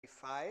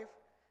5.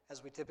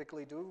 As we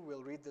typically do,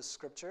 we'll read this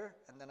scripture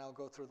and then I'll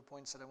go through the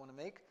points that I want to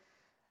make.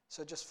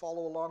 So just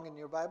follow along in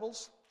your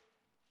Bibles.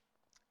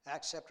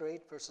 Acts chapter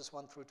 8, verses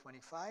 1 through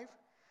 25.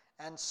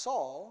 And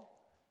Saul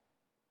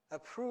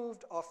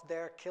approved of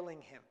their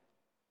killing him,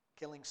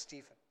 killing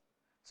Stephen.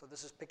 So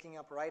this is picking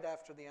up right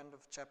after the end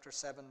of chapter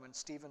 7 when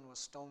Stephen was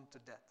stoned to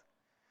death.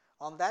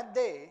 On that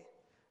day,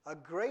 a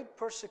great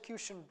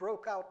persecution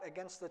broke out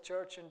against the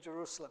church in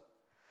Jerusalem.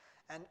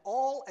 And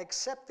all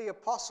except the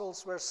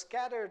apostles were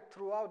scattered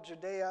throughout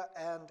Judea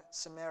and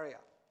Samaria.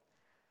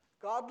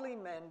 Godly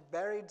men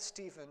buried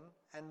Stephen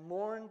and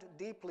mourned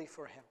deeply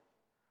for him.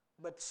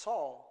 But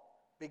Saul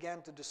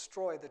began to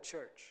destroy the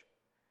church.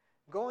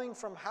 Going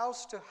from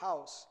house to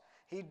house,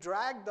 he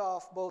dragged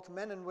off both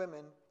men and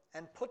women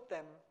and put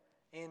them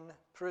in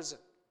prison.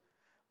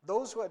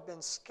 Those who had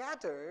been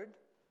scattered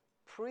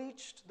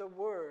preached the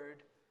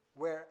word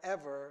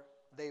wherever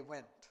they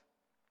went.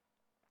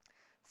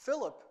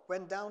 Philip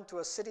went down to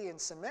a city in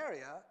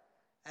Samaria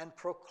and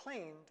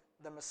proclaimed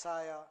the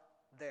Messiah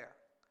there.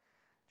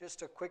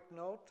 Just a quick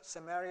note,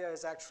 Samaria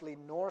is actually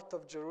north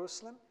of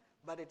Jerusalem,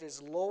 but it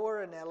is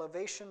lower in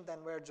elevation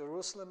than where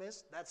Jerusalem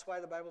is. That's why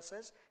the Bible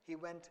says he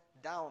went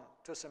down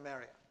to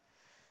Samaria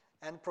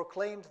and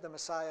proclaimed the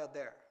Messiah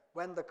there.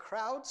 When the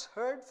crowds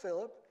heard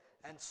Philip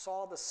and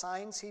saw the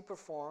signs he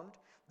performed,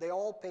 they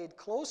all paid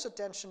close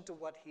attention to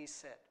what he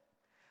said.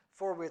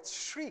 For with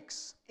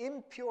shrieks,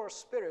 impure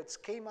spirits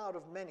came out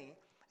of many,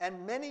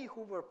 and many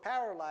who were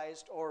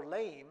paralyzed or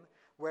lame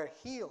were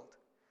healed.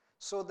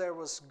 So there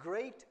was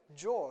great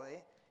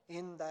joy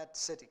in that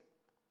city.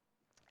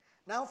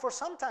 Now for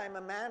some time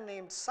a man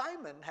named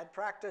Simon had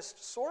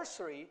practiced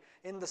sorcery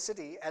in the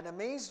city and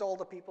amazed all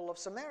the people of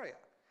Samaria.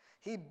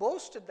 He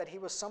boasted that he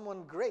was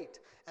someone great,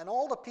 and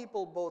all the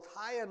people, both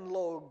high and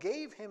low,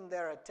 gave him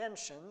their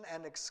attention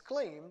and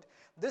exclaimed,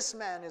 "This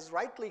man is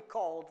rightly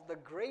called the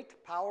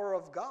great power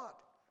of God."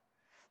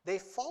 They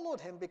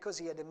followed him because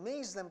he had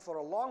amazed them for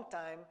a long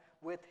time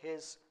with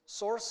his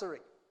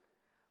sorcery.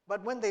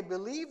 But when they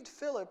believed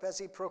Philip as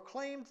he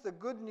proclaimed the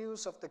good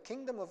news of the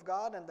kingdom of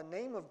God and the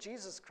name of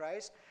Jesus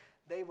Christ,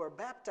 they were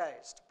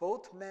baptized,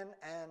 both men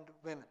and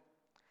women.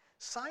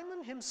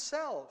 Simon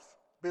himself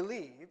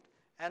believed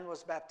and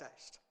was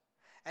baptized.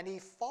 And he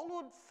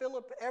followed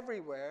Philip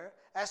everywhere,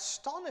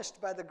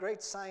 astonished by the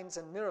great signs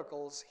and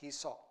miracles he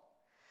saw.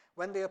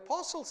 When the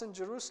apostles in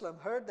Jerusalem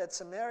heard that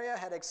Samaria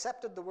had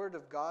accepted the word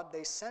of God,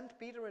 they sent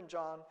Peter and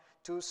John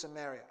to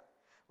Samaria.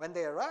 When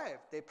they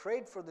arrived, they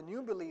prayed for the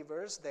new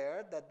believers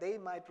there that they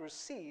might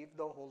receive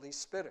the Holy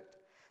Spirit,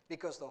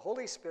 because the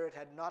Holy Spirit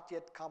had not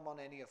yet come on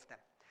any of them.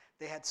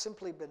 They had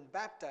simply been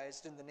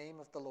baptized in the name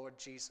of the Lord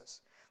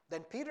Jesus.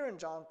 Then Peter and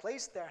John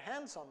placed their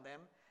hands on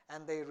them,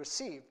 and they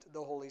received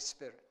the Holy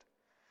Spirit.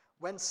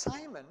 When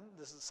Simon,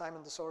 this is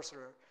Simon the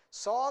sorcerer,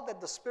 saw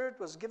that the Spirit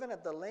was given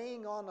at the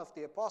laying on of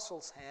the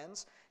apostles'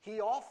 hands,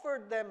 he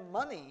offered them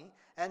money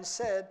and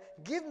said,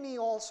 "Give me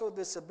also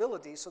this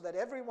ability, so that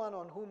everyone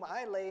on whom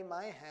I lay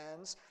my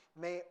hands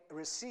may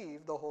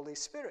receive the Holy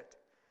Spirit."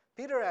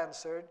 Peter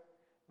answered,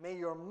 "May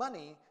your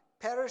money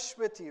perish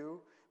with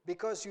you,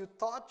 because you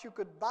thought you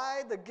could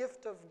buy the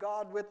gift of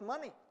God with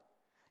money.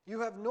 You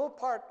have no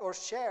part or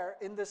share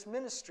in this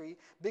ministry,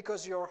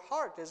 because your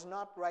heart is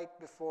not right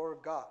before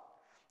God.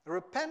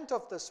 Repent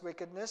of this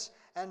wickedness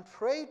and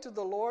pray to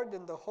the Lord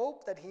in the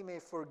hope that he may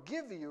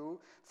forgive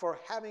you for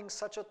having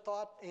such a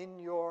thought in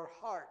your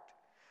heart.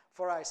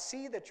 For I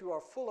see that you are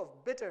full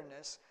of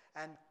bitterness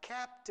and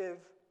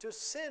captive to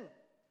sin."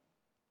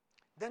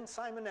 Then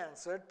Simon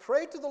answered,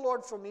 "Pray to the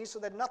Lord for me, so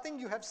that nothing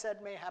you have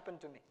said may happen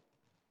to me."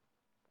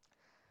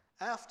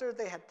 After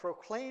they had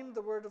proclaimed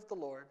the word of the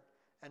Lord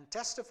and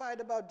testified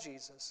about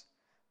Jesus,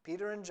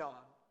 Peter and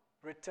John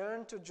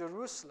returned to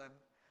Jerusalem,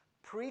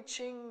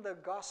 preaching the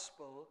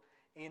gospel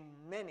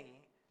in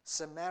many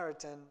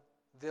Samaritan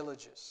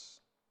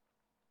villages.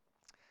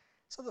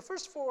 So the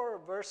first 4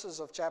 verses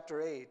of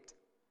chapter 8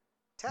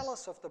 tell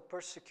us of the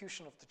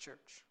persecution of the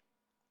church,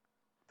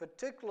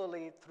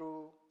 particularly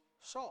through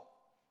Saul,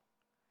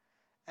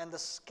 and the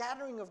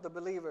scattering of the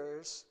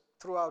believers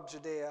throughout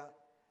Judea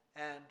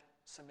and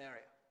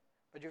Samaria.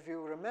 But if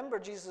you remember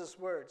Jesus'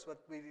 words,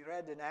 what we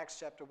read in Acts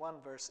chapter 1,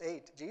 verse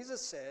 8,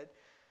 Jesus said,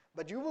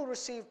 "But you will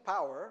receive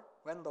power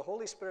when the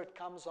Holy Spirit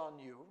comes on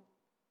you,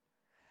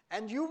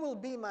 and you will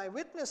be my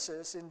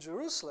witnesses in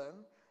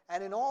Jerusalem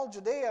and in all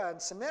Judea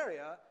and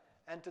Samaria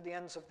and to the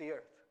ends of the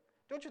earth."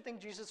 Don't you think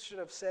Jesus should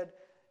have said,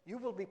 "You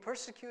will be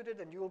persecuted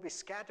and you will be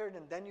scattered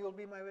and then you will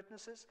be my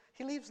witnesses"?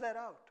 He leaves that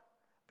out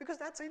because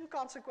that's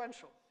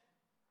inconsequential.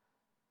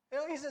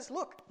 He says,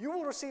 look, you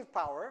will receive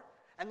power,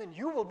 and then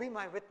you will be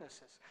my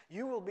witnesses.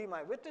 You will be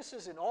my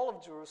witnesses in all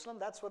of Jerusalem.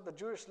 That's what the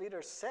Jewish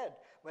leaders said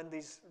when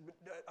these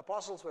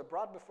apostles were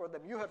brought before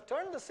them. You have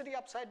turned the city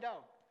upside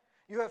down.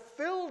 You have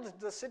filled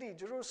the city,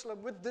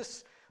 Jerusalem, with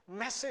this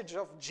message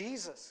of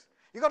Jesus.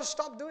 You got to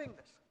stop doing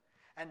this.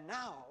 And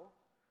now,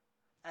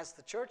 as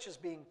the church is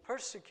being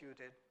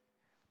persecuted,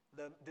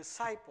 the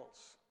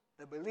disciples,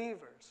 the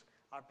believers,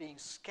 are being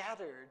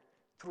scattered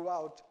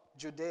throughout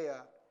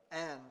Judea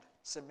and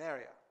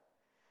Samaria.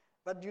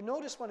 But you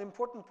notice one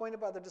important point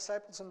about the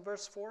disciples in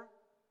verse 4?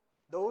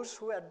 Those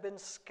who had been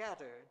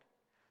scattered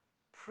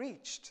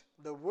preached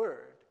the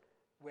word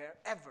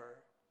wherever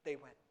they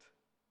went.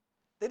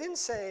 They didn't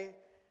say,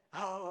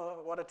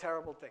 oh, what a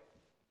terrible thing.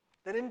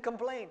 They didn't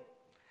complain.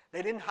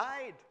 They didn't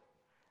hide.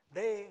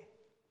 They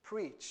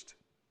preached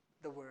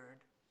the word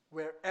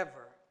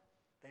wherever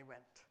they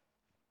went.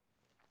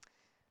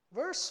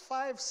 Verse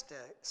 5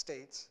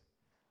 states,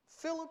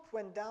 Philip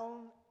went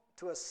down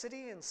to a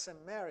city in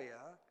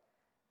Samaria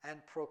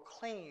and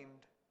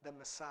proclaimed the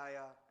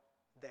Messiah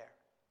there.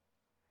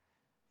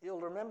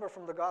 You'll remember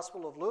from the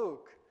Gospel of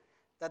Luke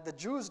that the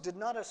Jews did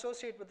not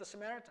associate with the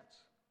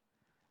Samaritans.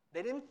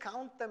 They didn't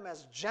count them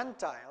as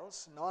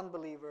Gentiles,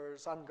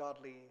 non-believers,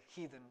 ungodly,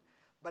 heathen,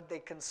 but they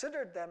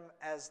considered them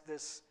as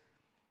this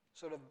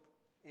sort of,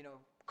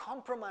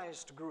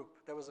 compromised group.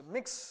 There was a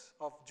mix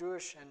of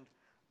Jewish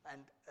and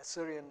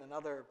Assyrian and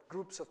other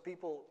groups of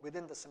people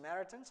within the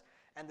Samaritans,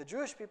 and the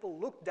Jewish people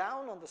looked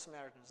down on the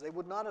Samaritans. They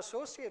would not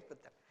associate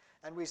with them.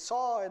 And we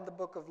saw in the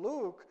book of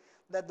Luke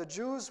that the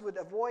Jews would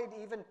avoid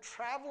even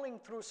traveling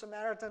through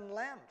Samaritan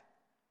land.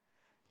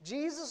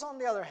 Jesus, on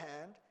the other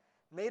hand,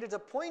 made it a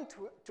point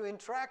to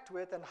interact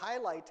with and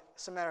highlight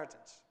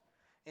Samaritans.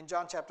 In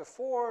John chapter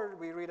 4,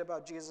 we read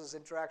about Jesus'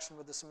 interaction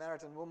with the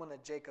Samaritan woman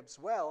at Jacob's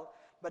well.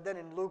 But then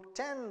in Luke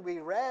 10, we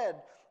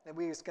read and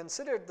we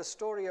considered the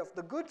story of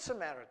the Good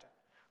Samaritan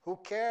who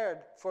cared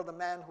for the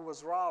man who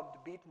was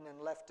robbed, beaten,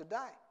 and left to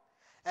die.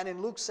 And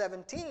in Luke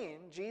 17,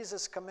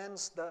 Jesus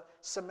commends the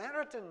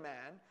Samaritan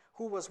man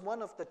who was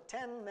one of the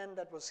 10 men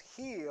that was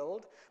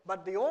healed,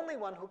 but the only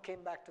one who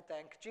came back to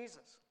thank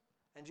Jesus.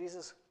 And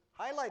Jesus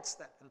highlights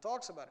that and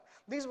talks about it.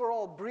 These were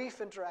all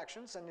brief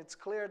interactions, and it's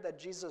clear that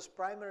Jesus'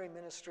 primary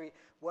ministry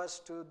was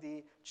to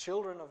the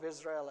children of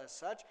Israel as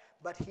such,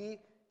 but he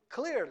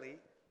clearly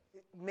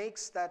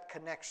makes that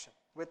connection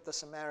with the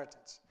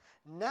Samaritans.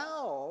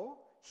 Now,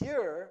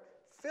 here,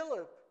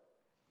 Philip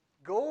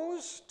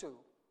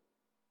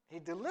he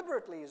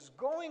deliberately is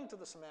going to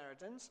the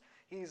Samaritans,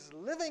 he's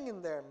living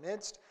in their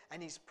midst,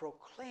 and he's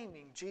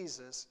proclaiming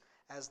Jesus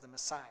as the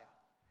Messiah.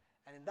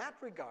 And in that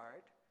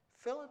regard,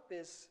 Philip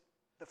is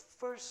the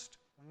first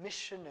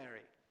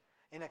missionary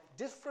in a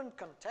different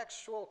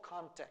contextual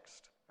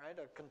context, right?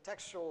 A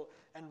contextual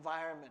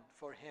environment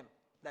for him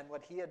than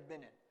what he had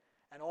been in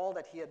and all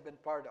that he had been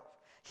part of.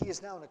 He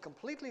is now in a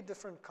completely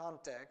different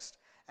context,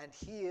 and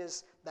he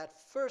is that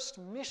first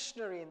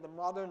missionary in the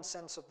modern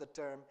sense of the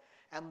term,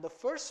 and the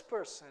first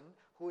person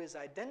who is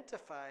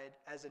identified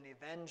as an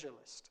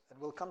evangelist. And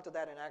we'll come to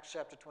that in Acts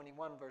chapter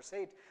 21, verse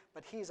 8,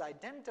 but he's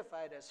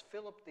identified as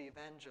Philip the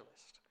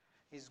evangelist.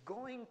 He's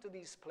going to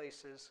these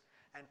places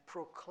and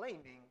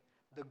proclaiming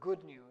the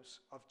good news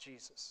of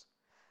Jesus.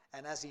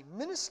 And as he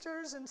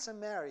ministers in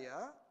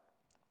Samaria,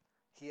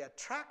 he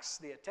attracts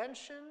the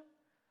attention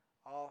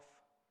of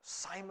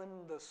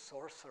Simon the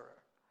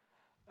sorcerer.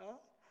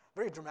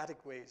 Very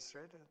dramatic ways,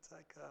 right? It's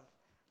like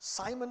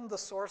Simon the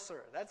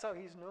sorcerer. That's how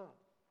he's known.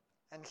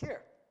 And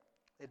here,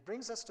 it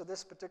brings us to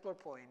this particular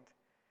point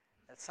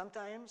that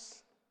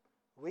sometimes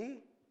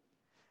we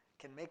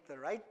can make the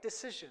right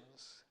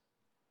decisions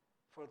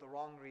for the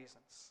wrong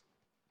reasons.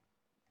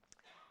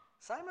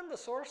 Simon the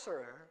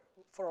sorcerer,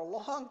 for a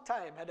long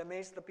time, had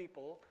amazed the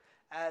people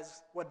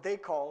as what they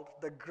called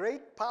the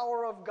great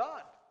power of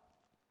God.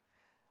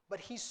 But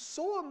he's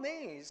so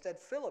amazed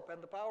at Philip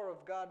and the power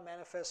of God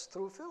manifests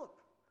through Philip.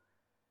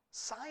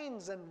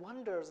 Signs and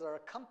wonders are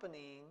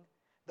accompanying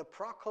the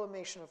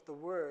proclamation of the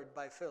word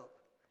by Philip.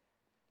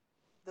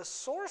 The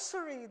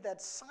sorcery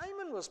that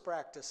Simon was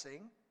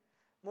practicing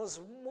was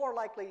more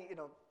likely,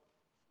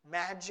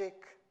 magic,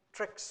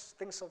 tricks,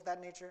 things of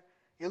that nature,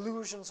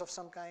 illusions of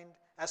some kind,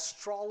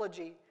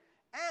 astrology,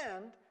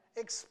 and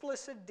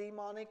explicit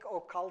demonic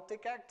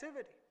occultic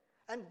activity.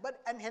 And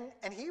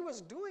he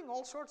was doing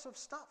all sorts of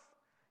stuff.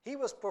 He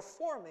was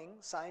performing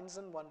signs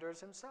and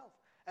wonders himself.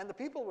 And the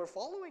people were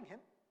following him.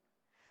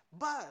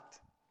 But,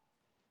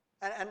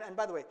 and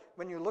by the way,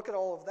 when you look at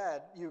all of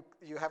that,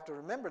 you have to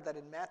remember that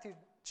in Matthew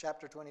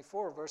chapter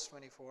 24, verse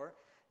 24,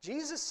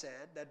 Jesus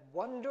said that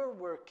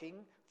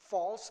wonder-working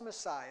false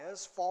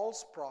messiahs,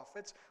 false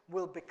prophets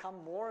will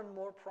become more and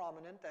more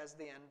prominent as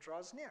the end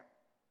draws near.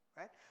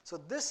 Right? So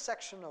this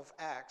section of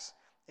Acts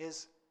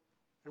is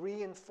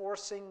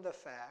reinforcing the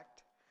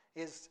fact,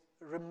 is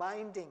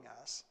reminding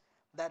us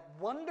that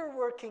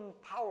wonder-working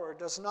power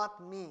does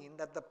not mean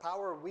that the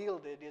power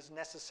wielded is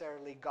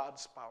necessarily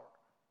God's power.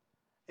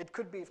 It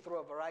could be through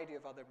a variety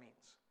of other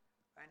means.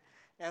 Right?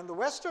 And in the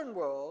Western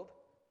world,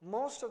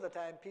 most of the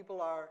time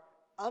people are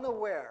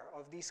unaware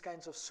of these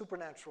kinds of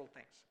supernatural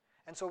things.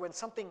 And so when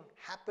something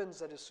happens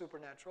that is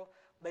supernatural,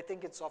 they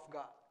think it's of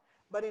God.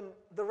 But in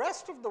the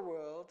rest of the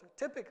world,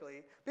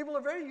 typically, people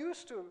are very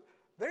used to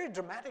very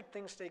dramatic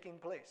things taking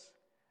place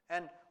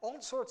and all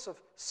sorts of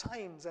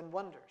signs and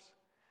wonders.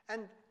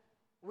 And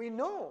we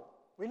know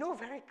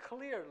very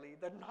clearly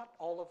that not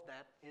all of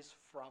that is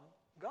from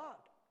God.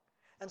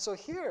 And so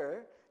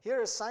here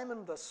is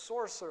Simon the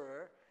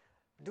sorcerer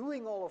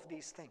doing all of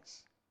these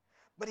things.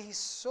 But he's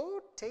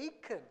so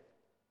taken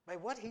by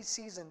what he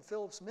sees in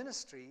Philip's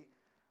ministry,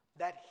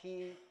 that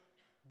he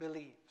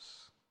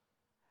believes.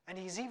 And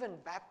he's even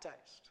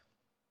baptized.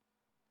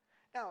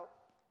 Now,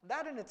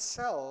 that in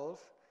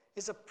itself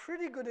is a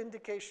pretty good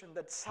indication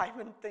that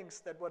Simon thinks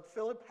that what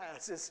Philip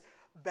has is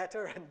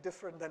better and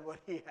different than what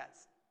he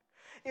has.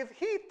 If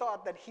he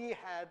thought that he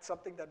had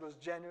something that was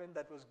genuine,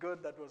 that was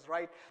good, that was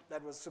right,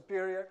 that was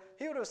superior,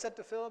 he would have said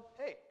to Philip,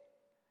 hey,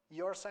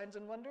 your signs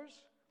and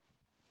wonders?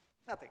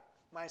 Nothing.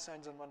 My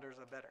signs and wonders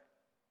are better.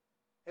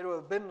 It would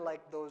have been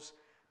like those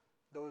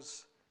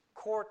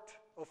court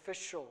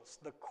officials,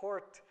 the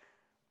court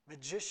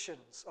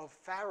magicians of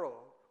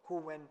Pharaoh, who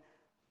when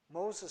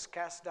Moses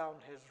cast down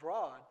his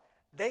rod,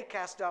 they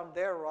cast down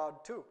their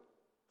rod too,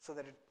 so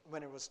that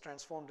when it was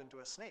transformed into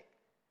a snake.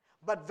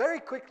 But very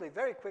quickly,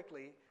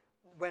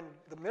 when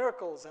the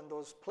miracles and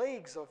those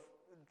plagues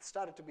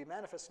started to be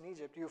manifest in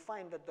Egypt, you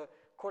find that the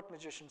court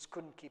magicians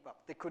couldn't keep up.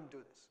 They couldn't do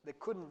this. They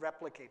couldn't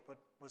replicate what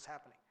was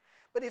happening.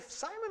 But if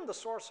Simon the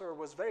sorcerer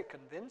was very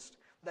convinced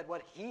that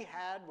what he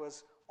had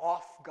was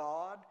off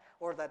God,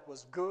 or that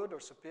was good or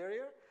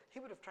superior, he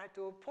would have tried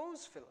to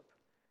oppose Philip.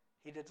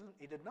 He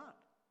did not.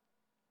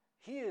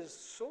 He is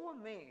so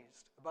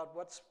amazed about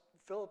what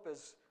Philip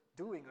is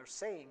doing or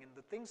saying and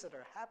the things that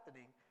are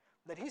happening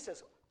that he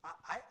says,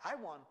 I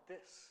want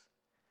this.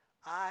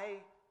 I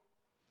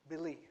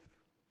believe.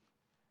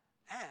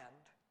 And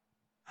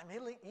I'm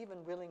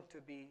even willing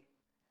to be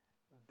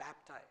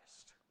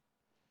baptized.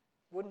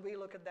 Wouldn't we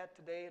look at that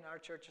today in our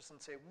churches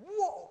and say,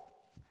 whoa,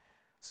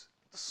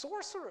 the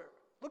sorcerer,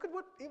 look at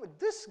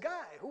this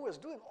guy who was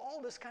doing all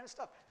this kind of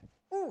stuff.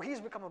 Ooh, he's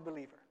become a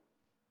believer.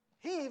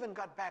 He even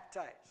got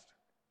baptized.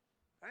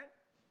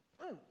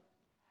 Right?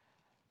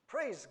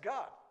 Praise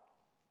God.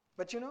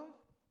 But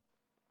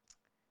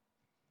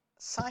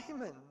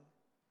Simon,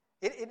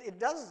 it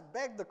does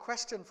beg the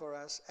question for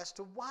us as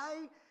to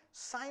why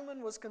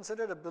Simon was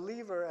considered a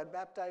believer and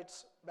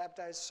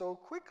baptized so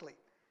quickly.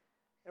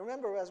 And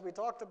remember, as we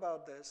talked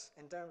about this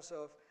in terms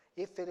of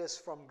if it is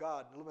from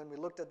God, when we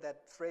looked at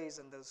that phrase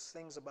and those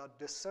things about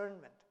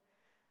discernment,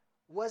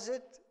 was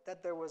it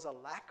that there was a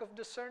lack of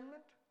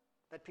discernment?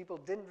 That people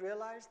didn't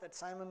realize that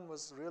Simon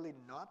was really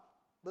not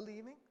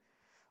believing?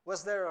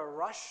 Was there a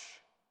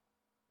rush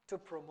to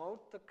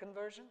promote the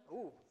conversion?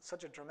 Ooh,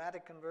 such a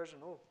dramatic conversion.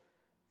 Ooh,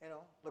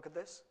 look at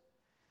this.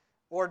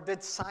 Or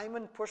did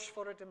Simon push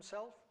for it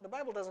himself? The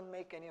Bible doesn't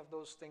make any of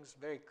those things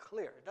very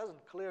clear. It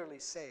doesn't clearly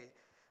say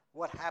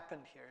what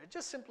happened here. It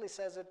just simply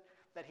says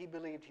that he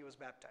believed he was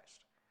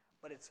baptized.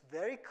 But it's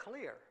very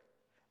clear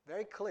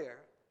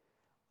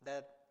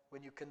that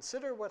when you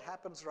consider what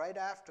happens right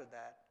after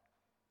that,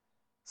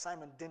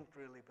 Simon didn't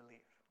really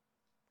believe.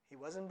 He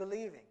wasn't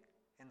believing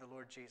in the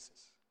Lord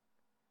Jesus.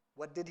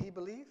 What did he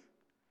believe?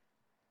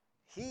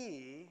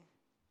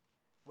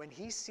 When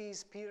he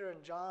sees Peter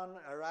and John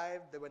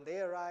arrive, when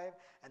they arrive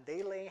and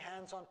they lay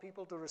hands on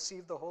people to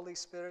receive the Holy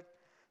Spirit,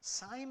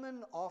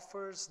 Simon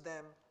offers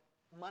them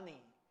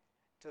money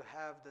to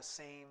have the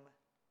same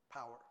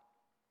power.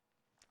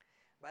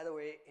 By the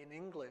way, in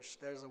English,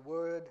 there's a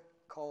word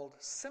called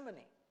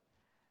simony.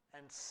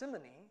 And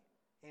simony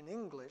in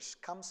English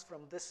comes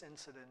from this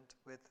incident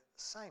with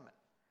Simon.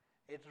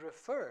 It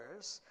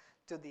refers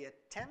to the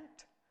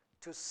attempt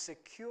to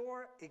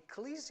secure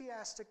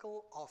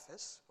ecclesiastical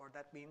office, or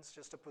that means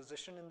just a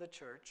position in the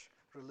church,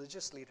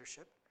 religious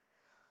leadership.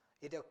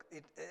 It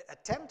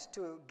attempt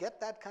to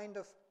get that kind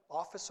of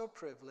office or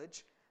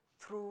privilege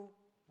through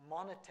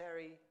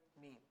monetary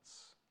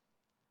means.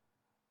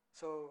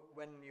 So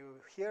when you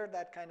hear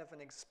that kind of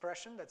an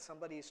expression that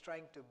somebody is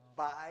trying to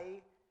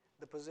buy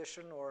the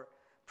position or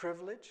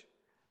privilege,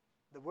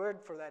 the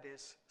word for that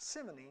is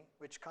simony,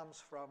 which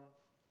comes from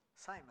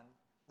Simon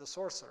the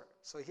sorcerer.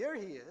 So here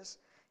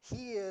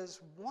he is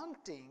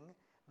wanting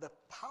the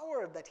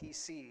power that he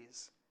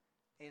sees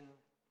in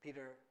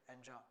Peter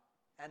and John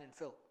and in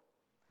Philip.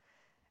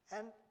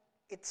 And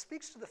it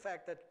speaks to the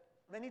fact that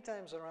many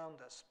times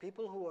around us,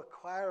 people who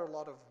acquire a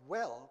lot of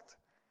wealth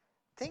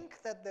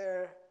think that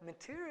their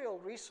material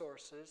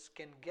resources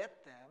can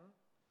get them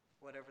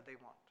whatever they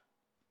want.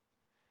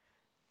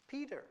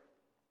 Peter,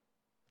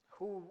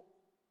 who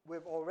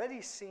we've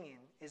already seen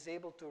is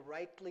able to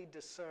rightly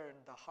discern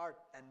the heart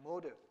and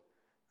motive,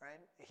 right?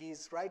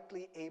 He's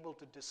rightly able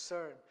to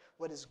discern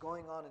what is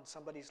going on in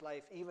somebody's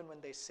life, even when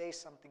they say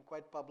something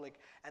quite public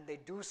and they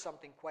do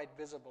something quite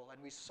visible.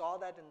 And we saw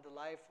that in the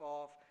life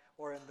of,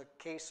 or in the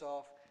case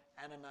of,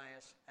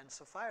 Ananias and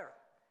Sapphira.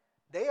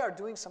 They are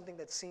doing something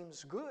that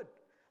seems good.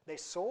 They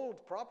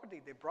sold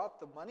property. They brought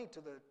the money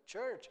to the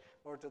church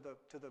or to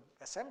the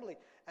assembly,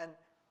 and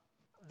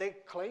they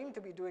claim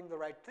to be doing the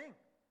right thing.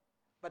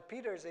 But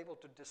Peter is able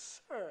to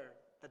discern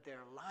that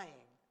they're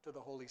lying to the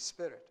Holy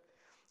Spirit.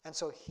 And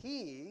so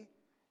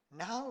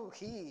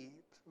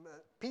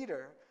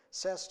Peter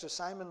says to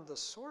Simon the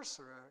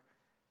sorcerer,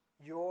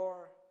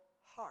 your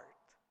heart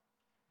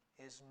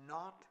is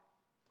not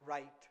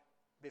right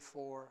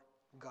before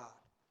God.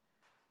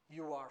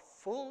 You are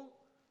full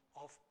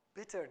of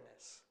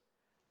bitterness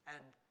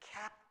and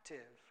captive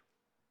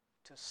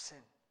to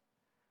sin.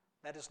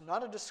 That is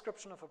not a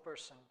description of a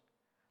person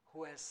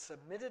who has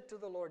submitted to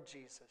the Lord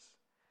Jesus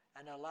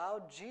and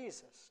allowed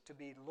Jesus to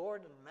be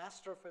Lord and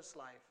Master of his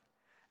life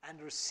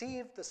and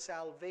received the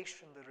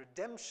salvation, the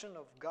redemption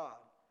of God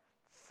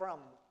from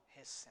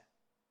his sin.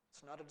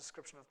 It's not a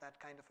description of that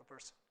kind of a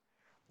person.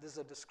 This is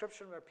a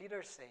description where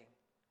Peter is saying,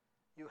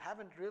 you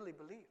haven't really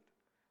believed.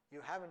 You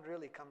haven't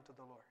really come to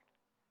the Lord.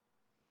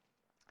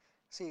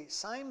 See,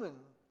 Simon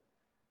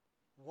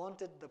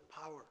wanted the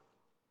power.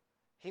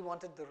 He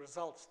wanted the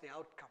results, the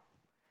outcome.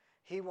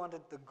 He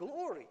wanted the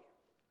glory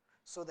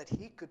so that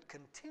he could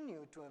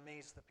continue to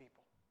amaze the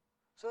people,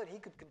 so that he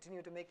could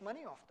continue to make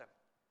money off them,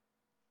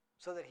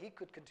 so that he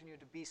could continue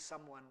to be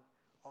someone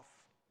of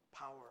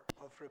power,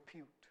 of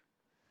repute.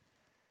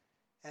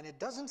 And it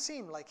doesn't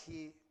seem like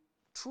he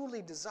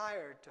truly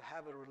desired to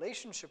have a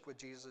relationship with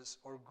Jesus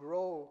or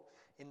grow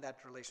in that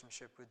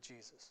relationship with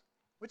Jesus.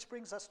 Which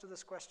brings us to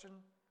this question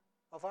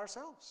of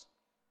ourselves.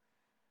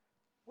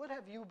 What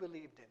have you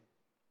believed in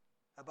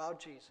about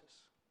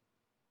Jesus?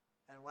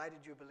 And why did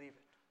you believe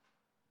it?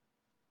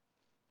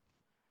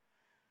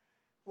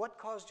 What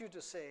caused you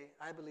to say,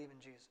 I believe in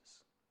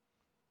Jesus?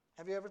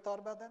 Have you ever thought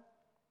about that?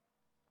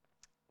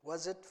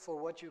 Was it for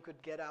what you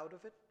could get out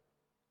of it?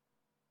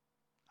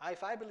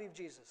 If I believe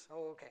Jesus,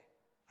 okay,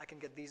 I can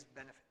get these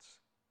benefits.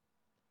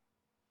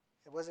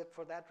 Was it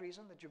for that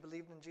reason that you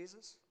believed in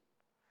Jesus?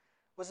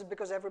 Was it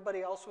because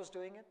everybody else was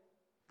doing it?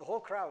 The whole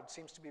crowd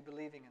seems to be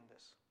believing in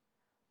this.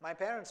 My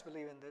parents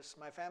believe in this.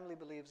 My family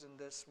believes in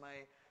this. My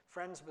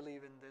friends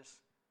believe in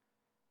this.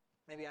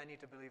 Maybe I need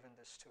to believe in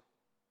this too.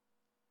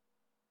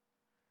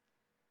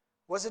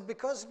 Was it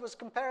because it was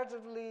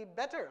comparatively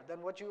better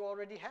than what you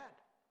already had?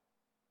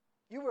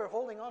 You were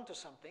holding on to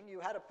something. You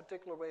had a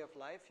particular way of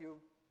life. You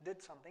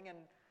did something, and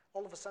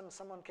all of a sudden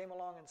someone came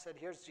along and said,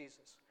 here's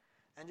Jesus.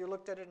 And you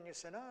looked at it and you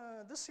said,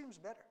 this seems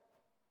better.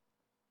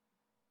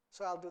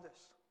 So I'll do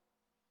this.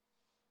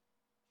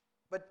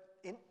 But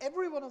in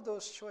every one of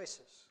those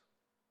choices,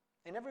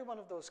 in every one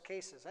of those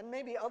cases, and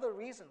maybe other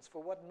reasons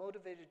for what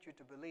motivated you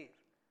to believe,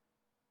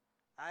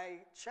 I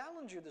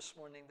challenge you this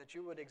morning that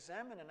you would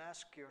examine and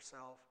ask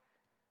yourself,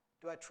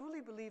 do I truly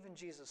believe in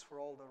Jesus for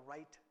all the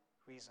right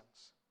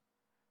reasons?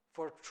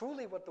 For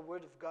truly what the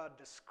Word of God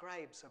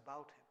describes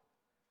about him?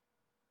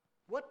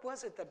 What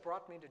was it that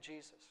brought me to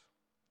Jesus?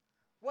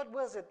 What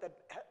was it that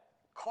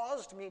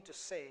caused me to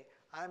say,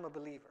 I'm a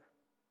believer?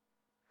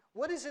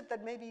 What is it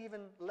that maybe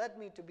even led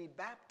me to be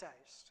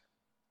baptized?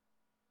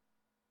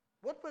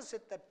 What was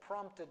it that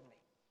prompted me?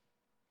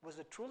 Was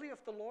it truly of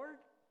the Lord?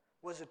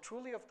 Was it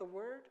truly of the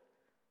Word?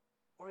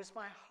 Or is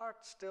my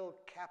heart still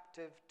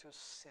captive to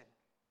sin?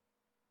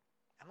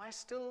 Am I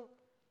still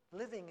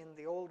living in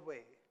the old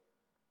way?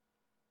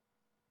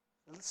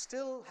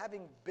 Still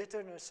having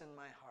bitterness in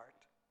my heart?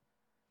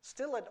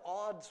 Still at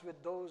odds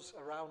with those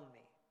around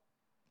me?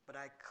 But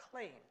I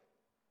claim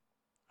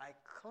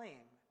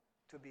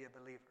to be a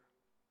believer.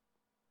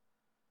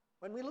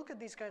 When we look at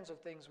these kinds of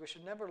things, we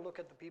should never look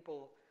at the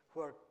people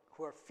who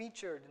are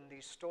featured in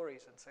these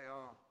stories and say,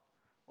 oh,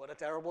 what a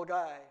terrible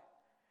guy.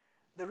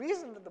 The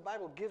reason that the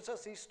Bible gives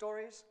us these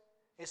stories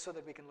is so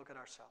that we can look at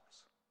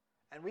ourselves.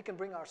 And we can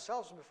bring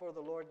ourselves before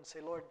the Lord and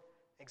say, Lord,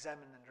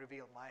 examine and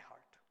reveal my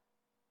heart.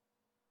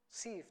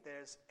 See if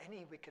there's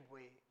any wicked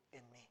way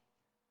in me.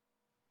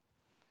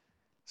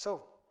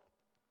 So,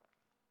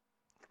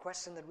 the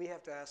question that we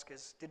have to ask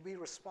is, did we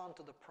respond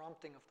to the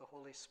prompting of the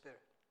Holy Spirit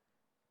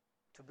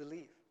to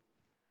believe?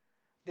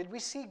 Did we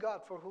see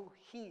God for who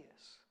he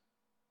is?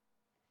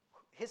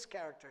 His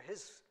character,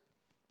 his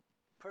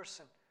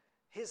person,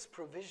 his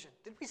provision.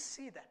 Did we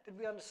see that? Did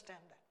we understand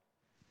that?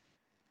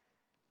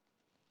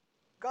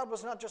 God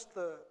was not just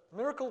the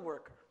miracle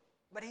worker,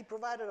 but he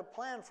provided a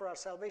plan for our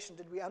salvation.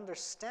 Did we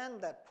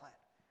understand that plan?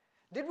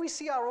 Did we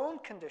see our own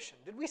condition?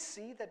 Did we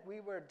see that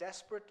we were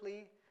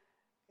desperately,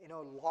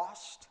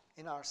 lost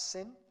in our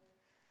sin?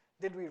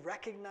 Did we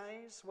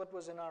recognize what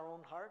was in our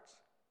own hearts?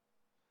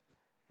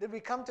 Did we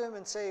come to him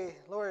and say,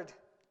 Lord,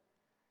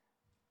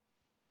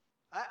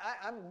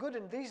 I'm good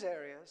in these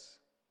areas.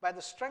 By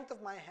the strength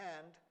of my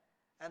hand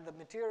and the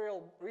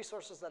material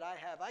resources that I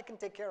have, I can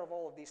take care of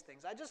all of these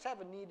things. I just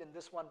have a need in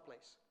this one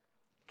place.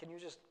 Can you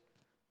just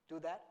do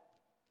that?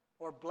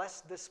 Or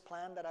bless this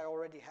plan that I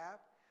already have?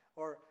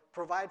 Or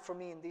provide for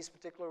me in these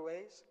particular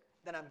ways?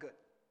 Then I'm good.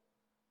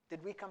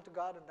 Did we come to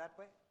God in that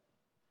way?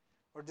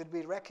 Or did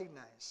we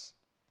recognize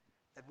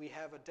that we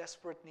have a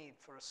desperate need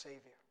for a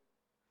Savior?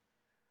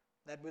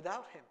 That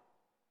without him,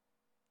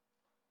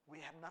 we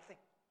have nothing.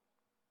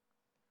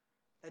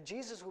 That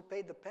Jesus, who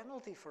paid the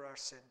penalty for our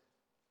sin,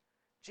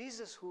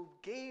 Jesus who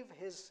gave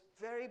his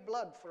very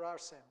blood for our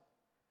sin,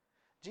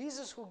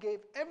 Jesus who gave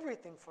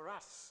everything for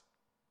us,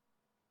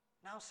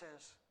 now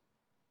says,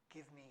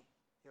 give me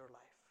your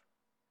life.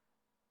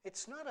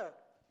 It's not a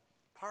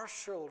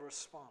partial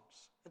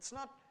response. It's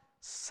not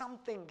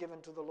something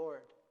given to the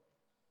Lord.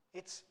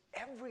 It's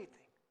everything.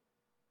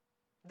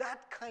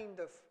 That kind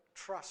of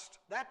trust,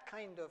 that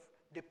kind of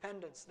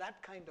dependence,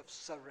 that kind of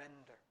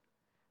surrender.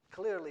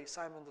 Clearly,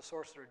 Simon the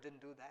sorcerer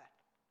didn't do that.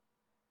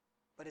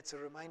 But it's a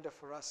reminder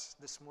for us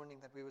this morning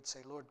that we would say,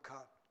 Lord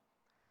God,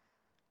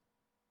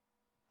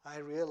 I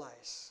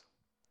realize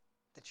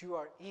that you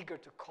are eager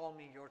to call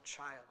me your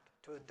child,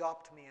 to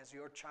adopt me as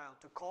your child,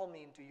 to call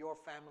me into your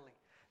family,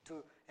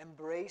 to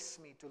embrace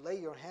me, to lay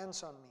your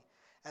hands on me,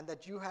 and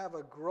that you have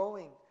a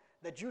growing,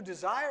 that you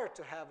desire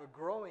to have a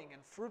growing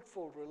and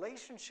fruitful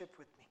relationship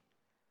with me.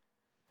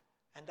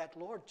 And that,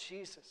 Lord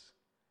Jesus,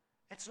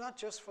 it's not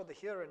just for the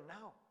here and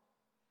now.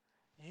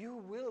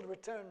 You will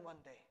return one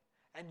day,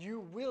 and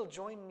you will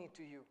join me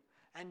to you,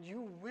 and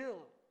you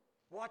will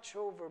watch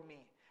over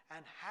me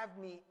and have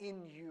me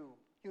in you,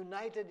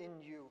 united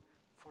in you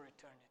for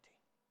eternity.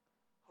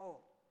 Oh,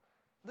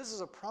 this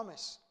is a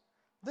promise.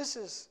 This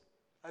is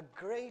a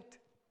great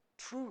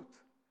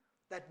truth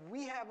that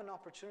we have an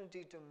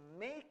opportunity to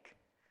make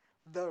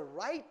the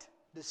right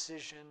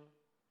decision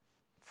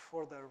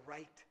for the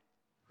right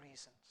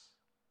reasons,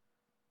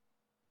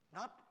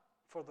 not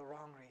for the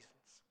wrong reasons.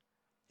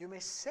 You may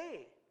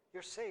say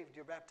you're saved,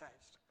 you're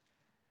baptized,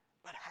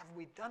 but have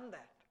we done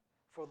that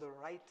for the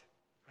right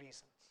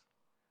reasons?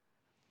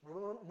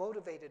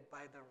 Motivated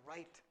by the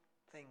right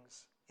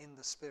things in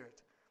the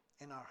Spirit,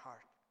 in our heart.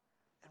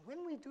 And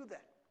when we do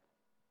that,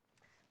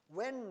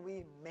 when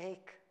we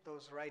make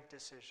those right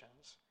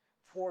decisions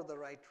for the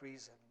right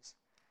reasons,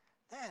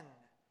 then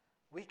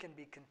we can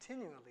be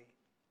continually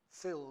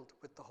filled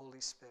with the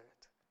Holy Spirit.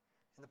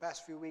 In the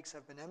past few weeks,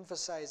 I've been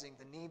emphasizing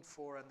the need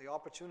for and the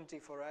opportunity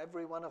for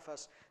every one of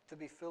us to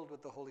be filled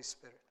with the Holy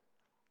Spirit.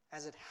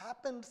 As it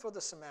happened for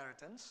the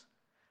Samaritans,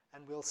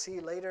 and we'll see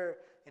later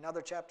in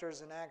other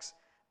chapters in Acts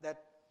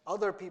that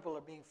other people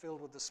are being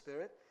filled with the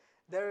Spirit,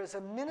 there is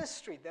a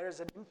ministry, there is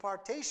an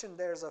impartation,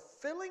 there is a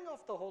filling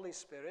of the Holy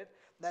Spirit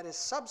that is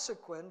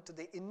subsequent to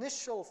the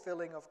initial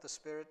filling of the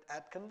Spirit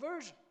at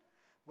conversion,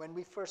 when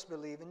we first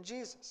believe in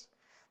Jesus.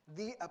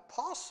 The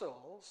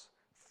apostles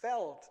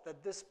felt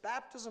that this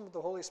baptism of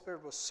the Holy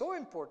Spirit was so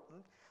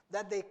important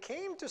that they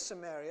came to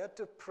Samaria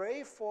to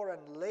pray for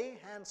and lay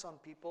hands on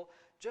people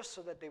just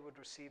so that they would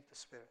receive the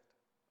Spirit.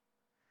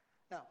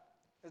 Now,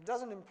 it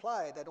doesn't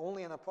imply that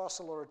only an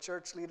apostle or a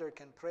church leader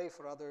can pray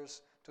for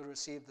others to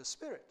receive the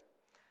Spirit.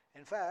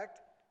 In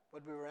fact,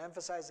 what we were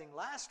emphasizing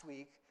last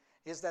week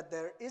is that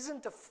there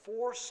isn't a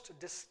forced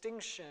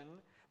distinction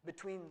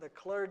between the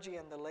clergy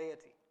and the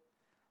laity.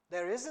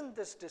 There isn't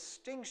this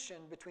distinction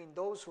between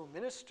those who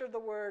minister the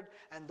word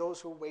and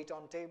those who wait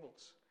on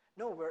tables.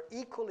 No, we're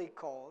equally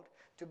called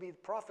to be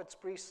prophets,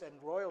 priests, and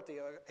royalty,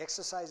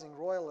 exercising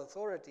royal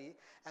authority,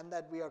 and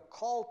that we are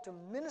called to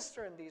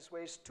minister in these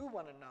ways to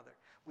one another.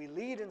 We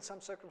lead in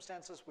some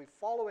circumstances, we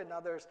follow in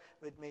others,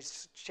 it may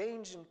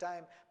change in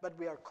time, but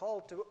we are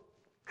called to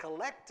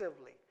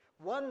collectively,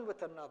 one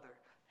with another,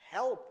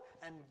 help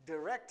and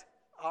direct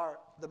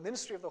the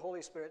ministry of the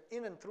Holy Spirit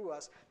in and through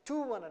us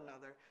to one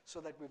another so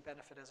that we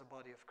benefit as a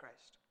body of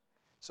Christ.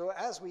 So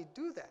as we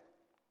do that,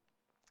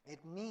 it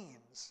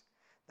means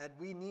that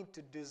we need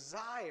to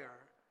desire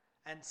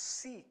and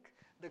seek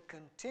the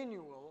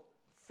continual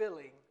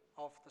filling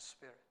of the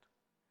Spirit.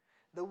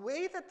 The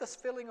way that this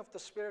filling of the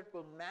Spirit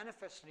will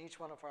manifest in each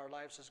one of our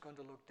lives is going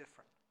to look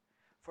different.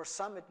 For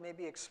some, it may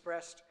be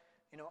expressed,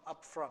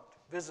 up front,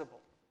 visible,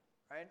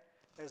 right?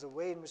 There's a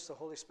way in which the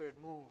Holy Spirit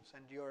moves,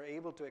 and you're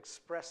able to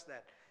express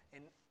that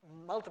in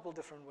multiple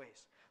different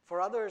ways.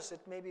 For others,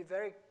 it may be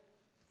very,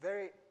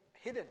 very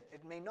hidden.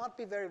 It may not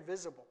be very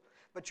visible,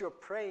 but you're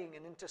praying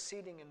and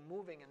interceding and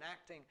moving and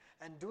acting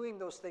and doing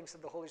those things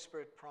that the Holy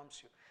Spirit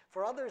prompts you.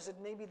 For others, it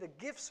may be the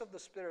gifts of the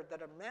Spirit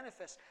that are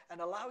manifest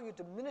and allow you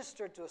to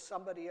minister to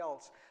somebody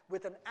else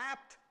with an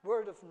apt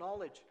word of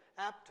knowledge,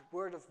 apt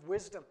word of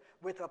wisdom,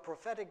 with a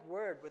prophetic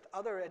word, with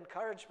other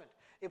encouragement.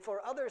 If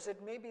for others,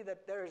 it may be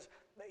that there's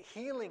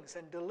healings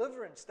and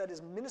deliverance that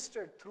is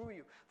ministered through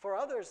you. For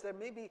others, there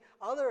may be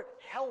other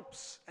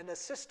helps and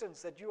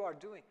assistance that you are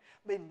doing.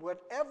 In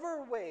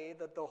whatever way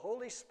that the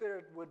Holy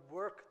Spirit would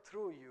work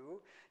through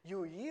you,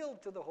 you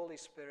yield to the Holy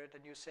Spirit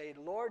and you say,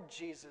 Lord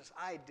Jesus,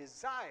 I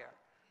desire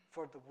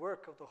for the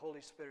work of the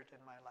Holy Spirit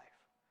in my life.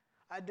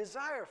 I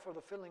desire for the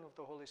filling of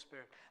the Holy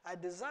Spirit. I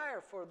desire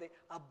for the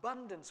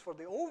abundance, for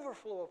the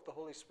overflow of the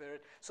Holy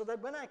Spirit, so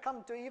that when I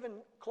come to even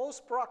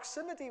close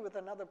proximity with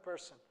another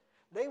person,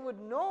 they would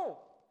know,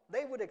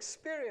 they would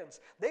experience,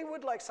 they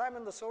would, like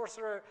Simon the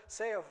sorcerer,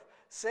 say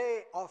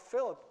of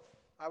Philip,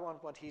 I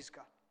want what he's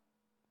got.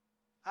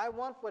 I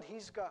want what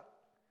he's got.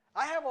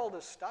 I have all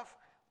this stuff,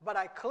 but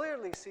I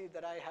clearly see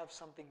that I have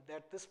something,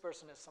 that this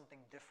person has something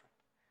different.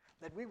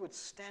 That we would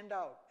stand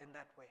out in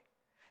that way.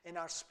 In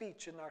our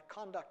speech, in our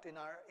conduct, in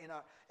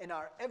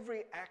our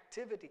every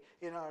activity,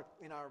 in our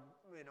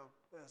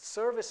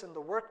service in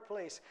the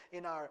workplace,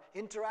 in our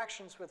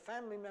interactions with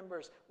family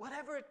members,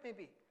 whatever it may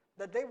be,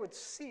 that they would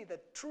see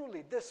that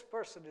truly this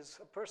person is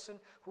a person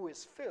who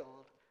is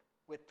filled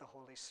with the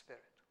Holy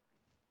Spirit.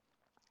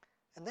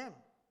 And then,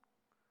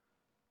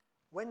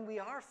 when we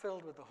are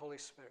filled with the Holy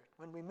Spirit,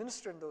 when we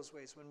minister in those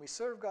ways, when we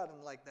serve God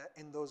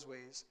in those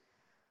ways,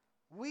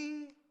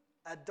 we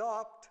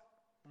adopt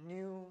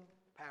new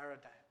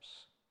paradigms.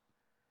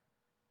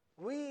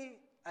 We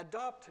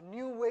adopt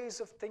new ways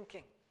of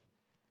thinking.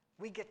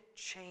 We get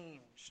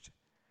changed.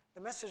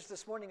 The message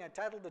this morning I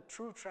titled it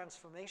True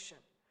Transformation,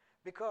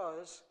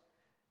 because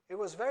it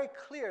was very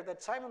clear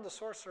that Simon the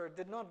sorcerer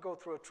did not go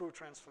through a true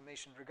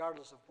transformation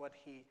regardless of what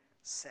he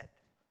said.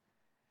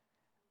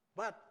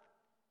 But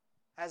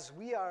as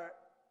we are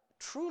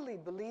truly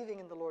believing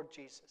in the Lord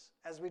Jesus,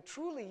 as we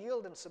truly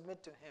yield and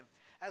submit to Him,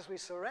 as we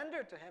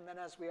surrender to Him, and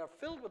as we are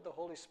filled with the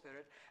Holy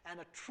Spirit, and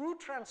a true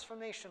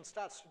transformation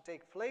starts to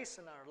take place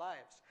in our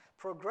lives,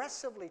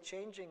 progressively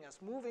changing us,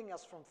 moving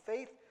us from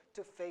faith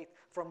to faith,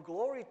 from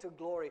glory to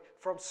glory,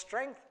 from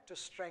strength to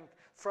strength,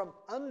 from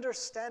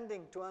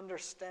understanding to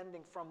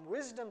understanding, from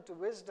wisdom to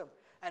wisdom.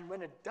 And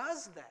when it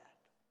does that,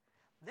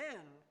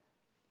 then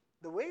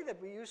the way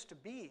that we used to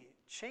be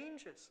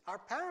changes. Our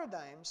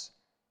paradigms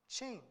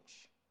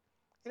change.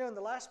 You know, in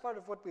the last part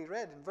of what we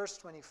read in verse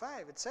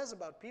 25, it says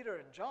about Peter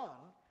and John,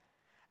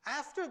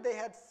 after they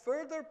had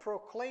further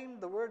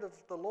proclaimed the word of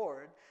the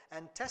Lord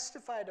and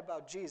testified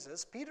about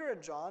Jesus, Peter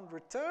and John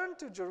returned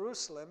to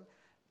Jerusalem,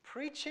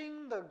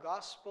 preaching the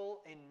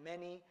gospel in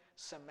many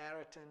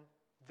Samaritan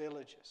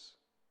villages.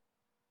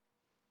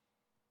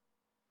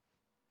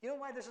 You know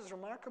why this is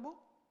remarkable?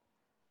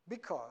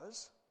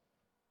 Because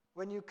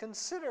when you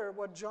consider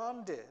what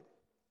John did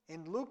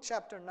in Luke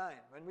chapter 9,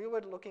 when we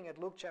were looking at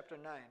Luke chapter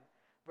 9,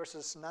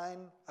 verses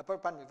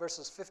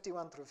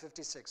 51 through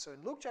 56. So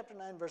in Luke chapter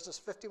 9, verses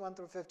 51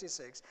 through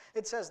 56,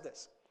 it says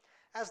this: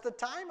 as the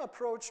time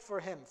approached for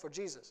him, for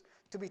Jesus,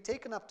 to be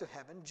taken up to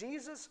heaven,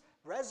 Jesus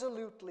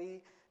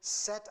resolutely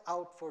set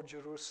out for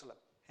Jerusalem.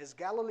 His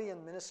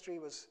Galilean ministry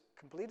was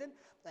completed,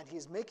 and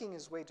he's making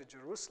his way to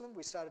Jerusalem.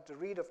 We started to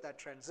read of that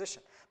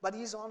transition. But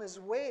he's on his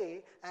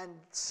way, and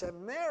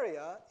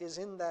Samaria is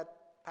in that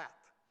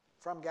path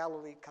from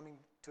Galilee coming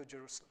to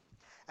Jerusalem.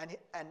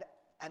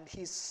 And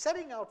he's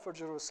setting out for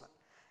Jerusalem.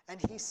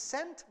 And he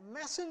sent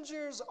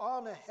messengers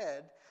on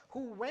ahead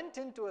who went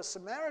into a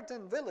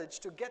Samaritan village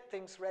to get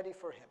things ready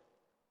for him.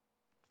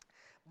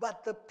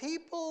 But the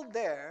people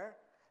there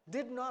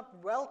did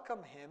not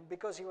welcome him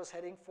because he was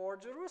heading for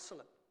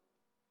Jerusalem.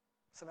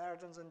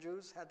 Samaritans and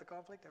Jews had the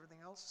conflict, everything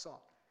else, so on.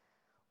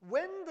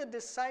 When the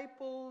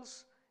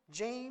disciples,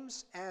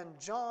 James and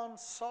John,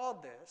 saw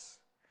this,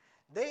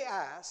 they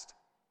asked,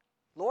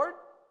 Lord,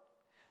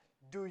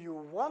 do you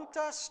want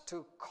us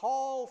to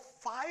call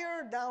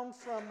fire down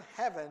from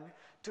heaven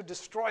to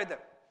destroy them?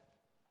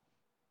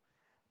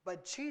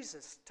 But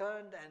Jesus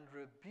turned and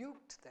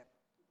rebuked them.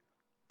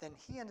 Then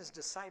he and his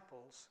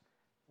disciples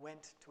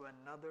went to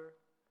another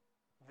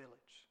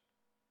village.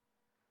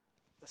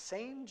 The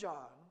same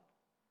John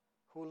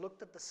who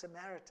looked at the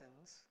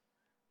Samaritans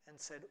and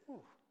said,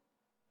 ooh,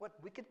 what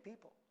wicked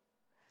people.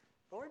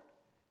 Lord,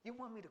 you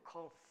want me to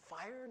call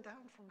fire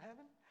down from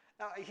heaven?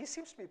 Now, he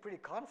seems to be pretty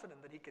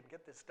confident that he can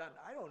get this done.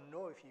 I don't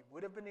know if he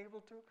would have been able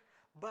to,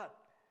 but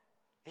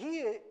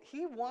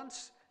he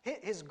wants,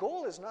 his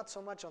goal is not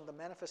so much on the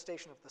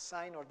manifestation of the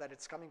sign or that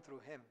it's coming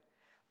through him.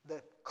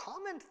 The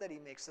comment that he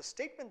makes, the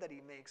statement that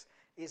he makes,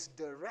 is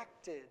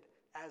directed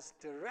as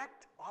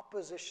direct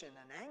opposition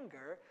and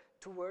anger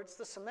towards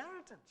the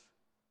Samaritans.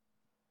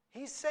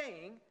 He's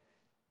saying,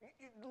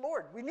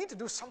 Lord, we need to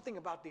do something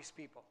about these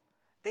people.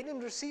 They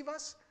didn't receive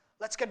us.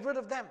 Let's get rid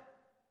of them.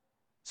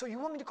 So you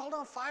want me to call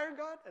down fire,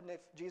 God? And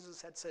if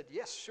Jesus had said,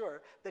 yes,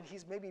 sure, then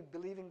he's maybe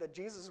believing that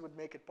Jesus would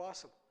make it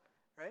possible,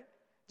 right?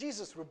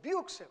 Jesus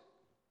rebukes him.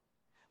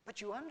 But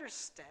you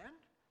understand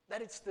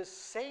that it's the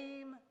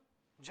same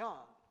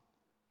John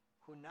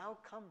who now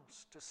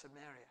comes to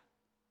Samaria,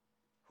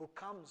 who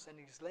comes and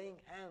he's laying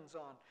hands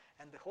on,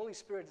 and the Holy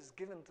Spirit is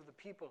given to the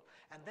people,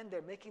 and then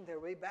they're making their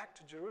way back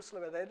to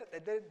Jerusalem.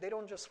 They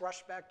don't just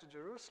rush back to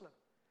Jerusalem.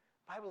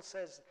 The Bible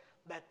says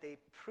that they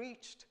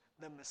preached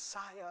the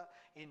Messiah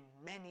in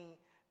many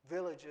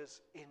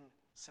villages in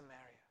Samaria.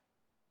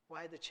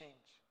 Why the change?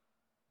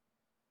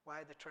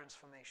 Why the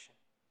transformation?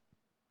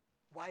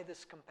 Why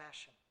this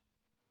compassion?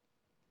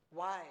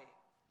 Why?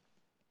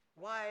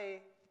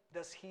 Why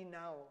does he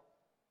now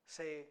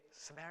say,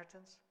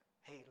 Samaritans,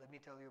 hey, let me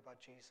tell you about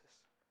Jesus.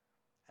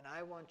 And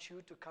I want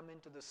you to come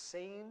into the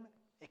same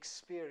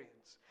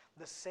experience,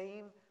 the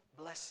same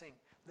blessing,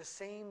 the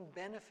same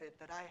benefit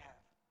that I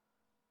have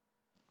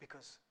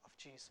because of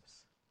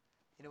Jesus.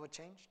 You know what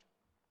changed?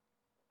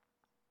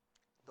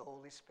 The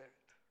Holy Spirit.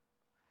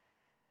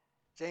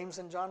 James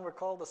and John were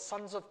called the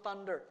sons of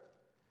thunder.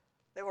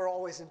 They were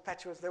always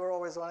impetuous. They were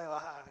always wanting,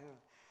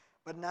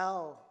 but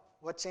now,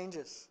 what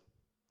changes?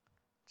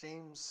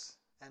 James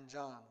and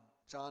John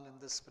in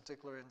this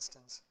particular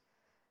instance,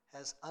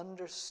 has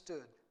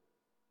understood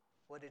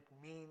what it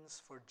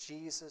means for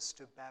Jesus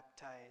to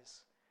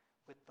baptize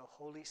with the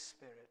Holy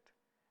Spirit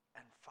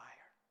and fire.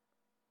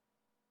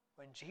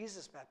 When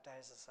Jesus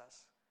baptizes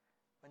us,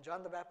 when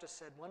John the Baptist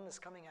said, one is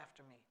coming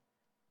after me,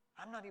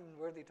 I'm not even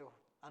worthy to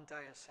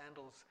untie his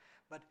sandals,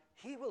 but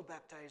he will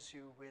baptize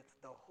you with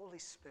the Holy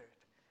Spirit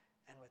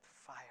and with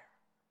fire.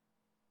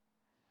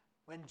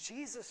 When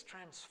Jesus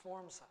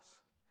transforms us,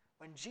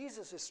 when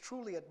Jesus is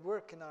truly at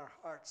work in our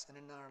hearts and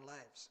in our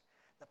lives,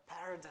 the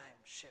paradigm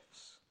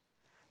shifts.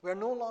 We're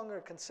no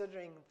longer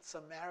considering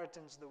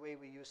Samaritans the way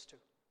we used to.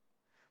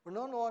 We're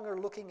no longer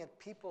looking at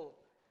people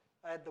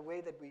the way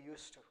that we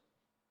used to.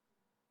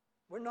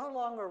 We're no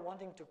longer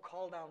wanting to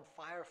call down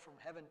fire from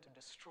heaven to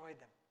destroy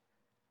them.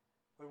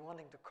 We're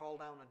wanting to call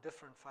down a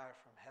different fire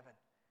from heaven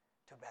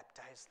to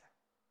baptize them,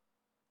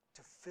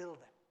 to fill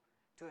them,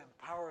 to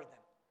empower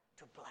them,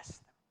 to bless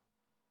them.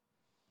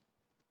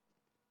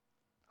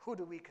 Who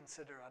do we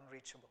consider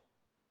unreachable?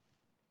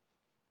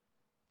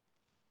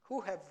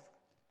 Who have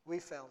we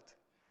felt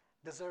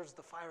deserves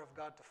the fire of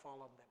God to fall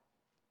on them?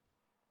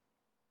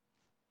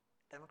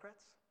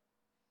 Democrats?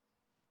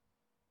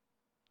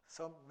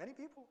 So many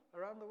people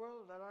around the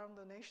world, around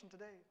the nation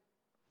today.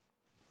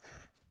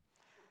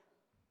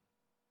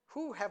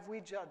 Who have we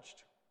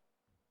judged?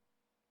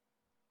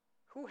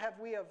 Who have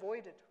we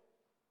avoided?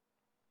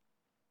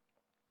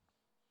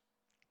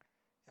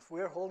 If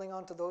we're holding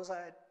on to those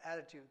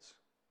attitudes,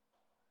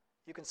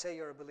 you can say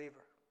you're a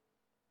believer.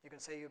 You can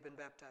say you've been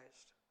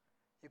baptized.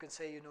 You can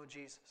say you know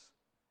Jesus.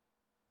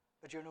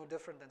 But you're no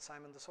different than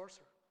Simon the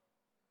sorcerer.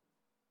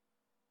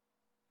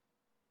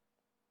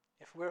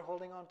 If we're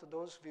holding on to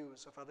those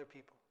views of other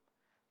people,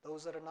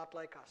 those that are not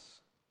like us,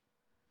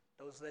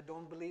 those that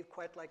don't believe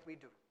quite like we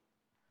do,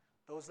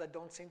 those that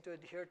don't seem to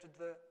adhere to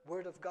the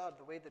Word of God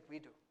the way that we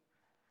do,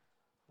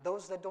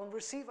 those that don't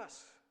receive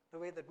us the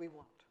way that we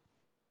want,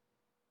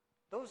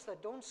 those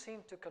that don't seem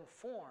to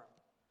conform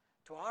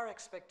to our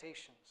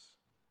expectations,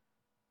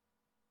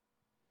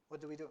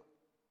 what do we do?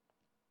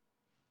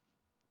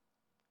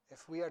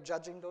 If we are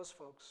judging those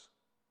folks,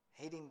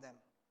 hating them,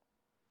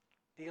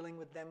 dealing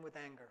with them with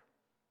anger,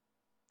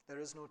 there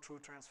is no true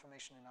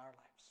transformation in our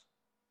lives.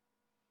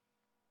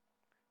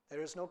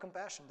 There is no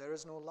compassion. There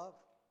is no love.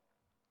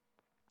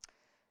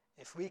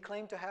 If we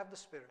claim to have the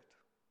Spirit,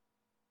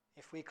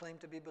 if we claim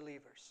to be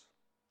believers,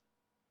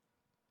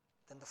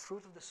 then the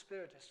fruit of the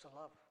Spirit is to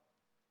love.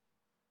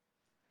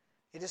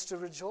 It is to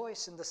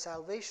rejoice in the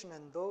salvation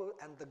and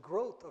the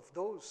growth of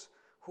those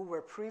who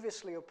were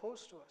previously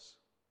opposed to us.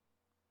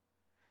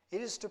 It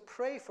is to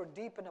pray for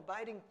deep and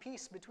abiding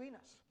peace between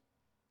us.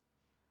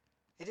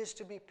 It is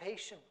to be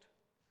patient.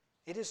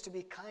 It is to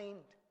be kind.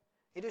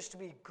 It is to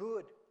be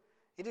good.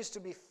 It is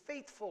to be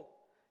faithful.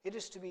 It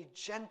is to be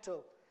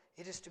gentle.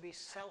 It is to be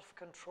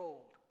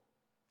self-controlled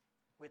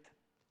with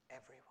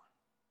everyone.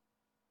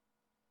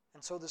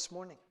 And so this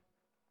morning,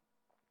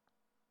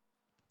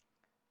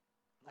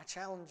 I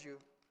challenge you,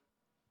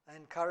 I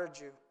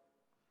encourage you,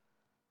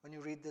 when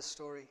you read this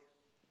story,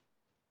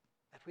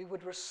 that we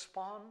would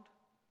respond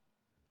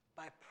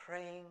by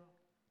praying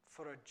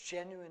for a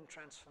genuine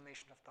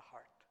transformation of the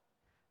heart.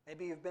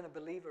 Maybe you've been a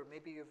believer,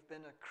 maybe you've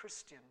been a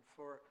Christian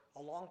for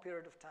a long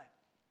period of time,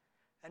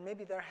 and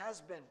maybe there has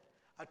been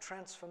a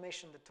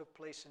transformation that took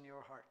place in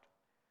your heart.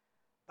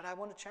 But I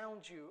want to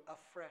challenge you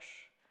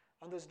afresh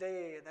on this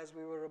day, as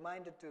we were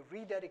reminded to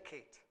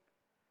rededicate,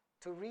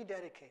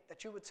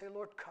 that you would say,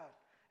 Lord God,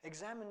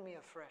 examine me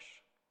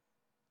afresh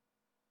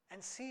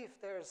and see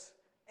if there's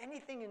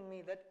anything in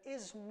me that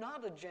is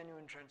not a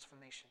genuine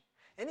transformation.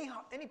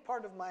 Any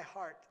part of my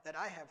heart that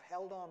I have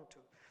held on to,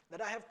 that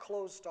I have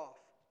closed off,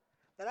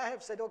 that I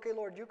have said, okay,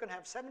 Lord, you can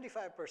have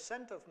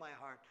 75% of my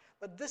heart,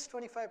 but this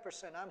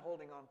 25% I'm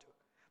holding on to.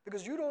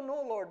 Because you don't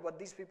know, Lord, what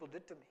these people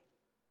did to me.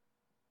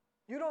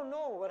 You don't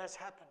know what has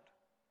happened.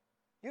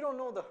 You don't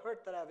know the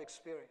hurt that I've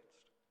experienced.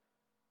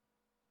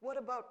 What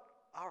about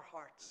our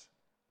hearts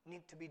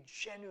need to be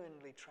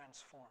genuinely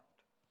transformed?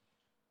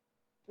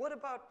 What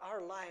about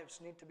our lives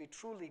need to be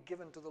truly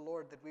given to the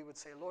Lord, that we would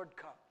say, Lord,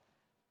 come.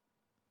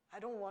 I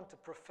don't want to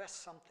profess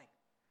something.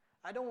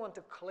 I don't want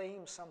to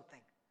claim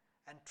something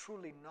and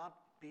truly not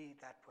be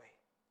that way.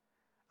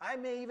 I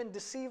may even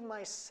deceive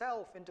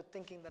myself into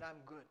thinking that I'm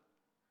good.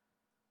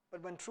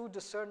 But when true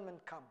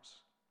discernment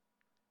comes,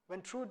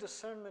 when true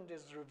discernment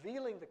is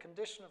revealing the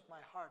condition of my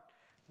heart,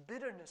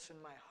 bitterness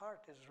in my heart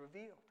is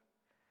revealed.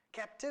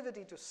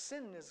 Captivity to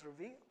sin is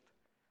revealed.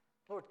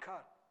 Lord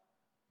God,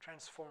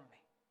 transform me.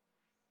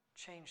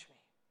 Change me.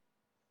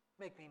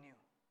 Make me new.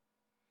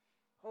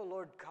 Oh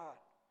Lord God,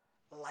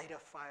 light a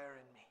fire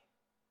in me.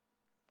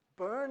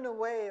 Burn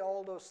away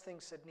all those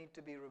things that need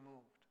to be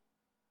removed.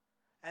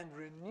 And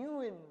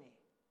renew in me,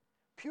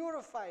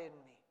 purify in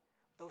me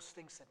those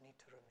things that need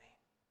to remain.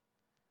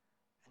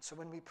 And so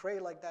when we pray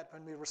like that,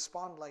 when we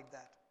respond like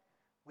that,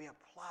 we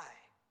apply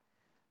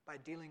by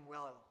dealing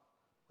well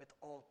with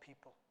all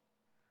people.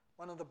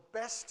 One of the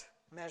best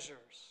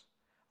measures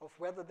of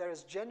whether there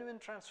is genuine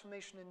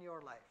transformation in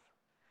your life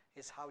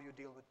is how you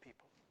deal with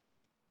people.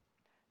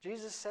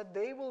 Jesus said,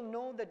 they will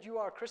know that you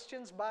are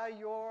Christians by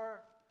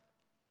your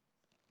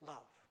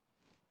love,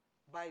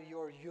 by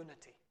your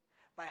unity,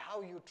 by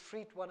how you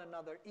treat one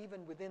another,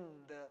 even within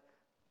the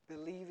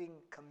believing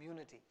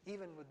community,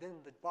 even within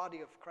the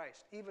body of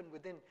Christ, even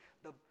within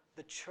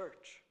the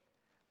church.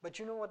 But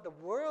you know what? The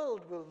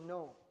world will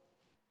know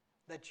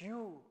that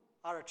you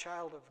are a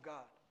child of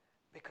God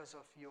because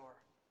of your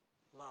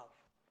love,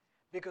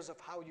 because of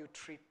how you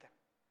treat them.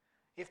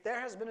 If there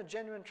has been a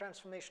genuine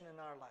transformation in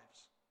our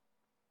lives,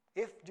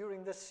 if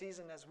during this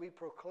season, as we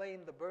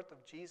proclaim the birth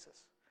of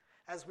Jesus,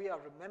 as we are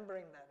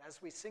remembering that,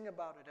 as we sing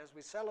about it, as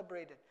we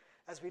celebrate it,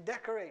 as we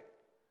decorate,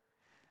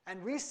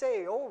 and we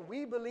say, oh,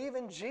 we believe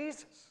in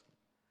Jesus,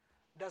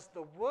 does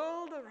the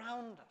world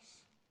around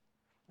us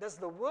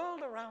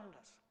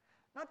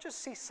not just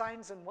see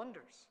signs and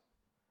wonders,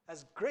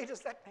 as great as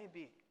that may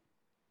be,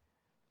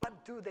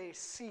 but do they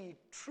see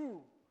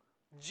true,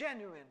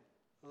 genuine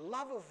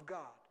love of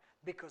God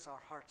because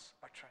our hearts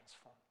are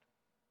transformed?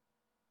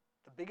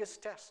 The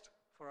biggest test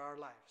for our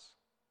lives,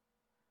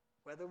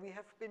 whether we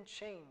have been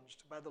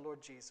changed by the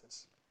Lord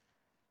Jesus,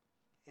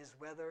 is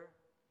whether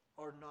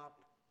or not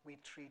we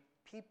treat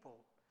people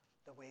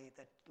the way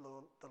that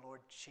the Lord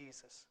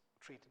Jesus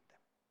treated them.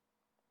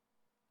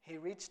 He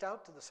reached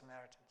out to the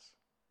Samaritans.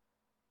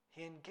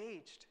 He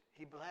engaged,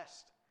 he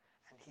blessed,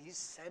 and he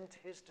sent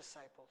his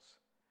disciples.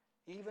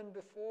 Even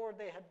before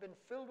they had been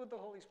filled with the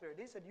Holy Spirit,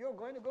 he said, you're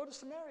going to go to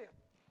Samaria.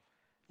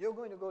 You're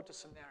going to go to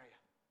Samaria.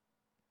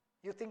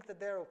 You think that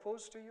they're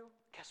opposed to you?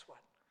 Guess what?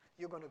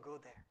 You're going to go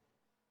there.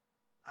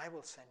 I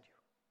will send you.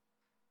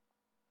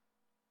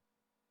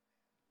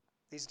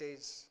 These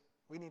days,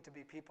 we need to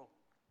be people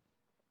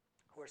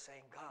who are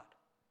saying, God,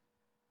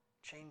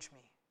 change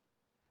me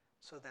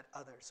so that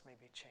others may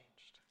be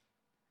changed.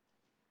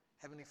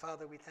 Heavenly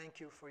Father, we thank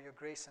you for your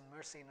grace and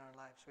mercy in our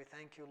lives. We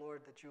thank you,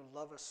 Lord, that you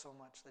love us so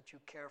much, that you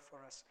care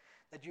for us,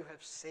 that you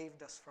have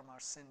saved us from our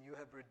sin. You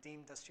have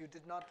redeemed us. You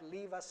did not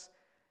leave us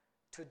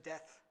to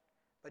death,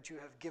 but you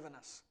have given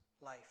us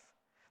life.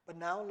 But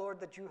now, Lord,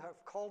 that you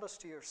have called us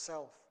to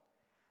yourself,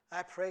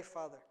 I pray,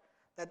 Father,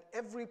 that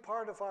every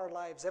part of our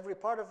lives, every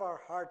part of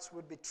our hearts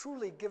would be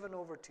truly given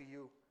over to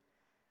you.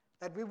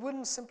 That we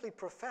wouldn't simply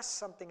profess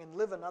something and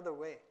live another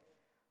way.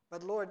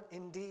 But Lord,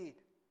 indeed,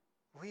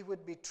 we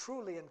would be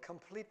truly and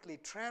completely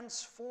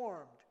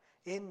transformed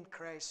in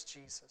Christ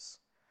Jesus.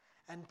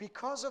 And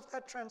because of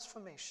that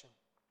transformation,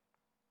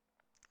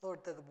 Lord,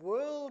 that the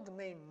world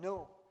may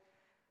know,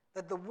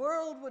 that the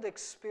world would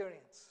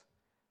experience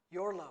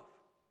your love,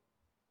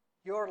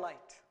 your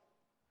light,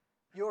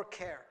 your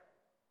care.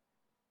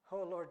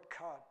 Oh Lord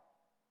God,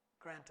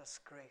 grant us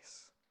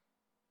grace.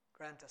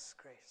 Grant us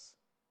grace.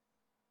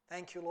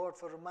 Thank you, Lord,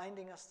 for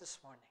reminding us this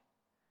morning.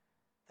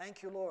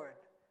 Thank you, Lord,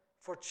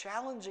 for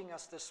challenging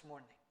us this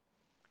morning.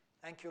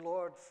 Thank you,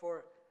 Lord,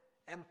 for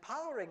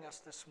empowering us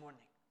this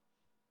morning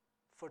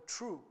for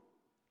true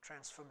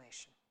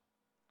transformation.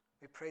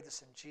 We pray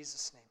this in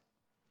Jesus'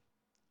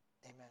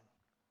 name. Amen.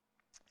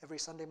 Every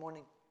Sunday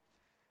morning,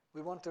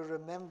 we want to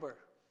remember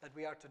that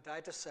we are to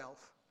die to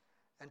self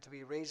and to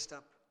be raised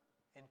up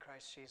in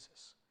Christ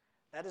Jesus.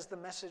 That is the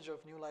message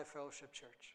of New Life Fellowship Church.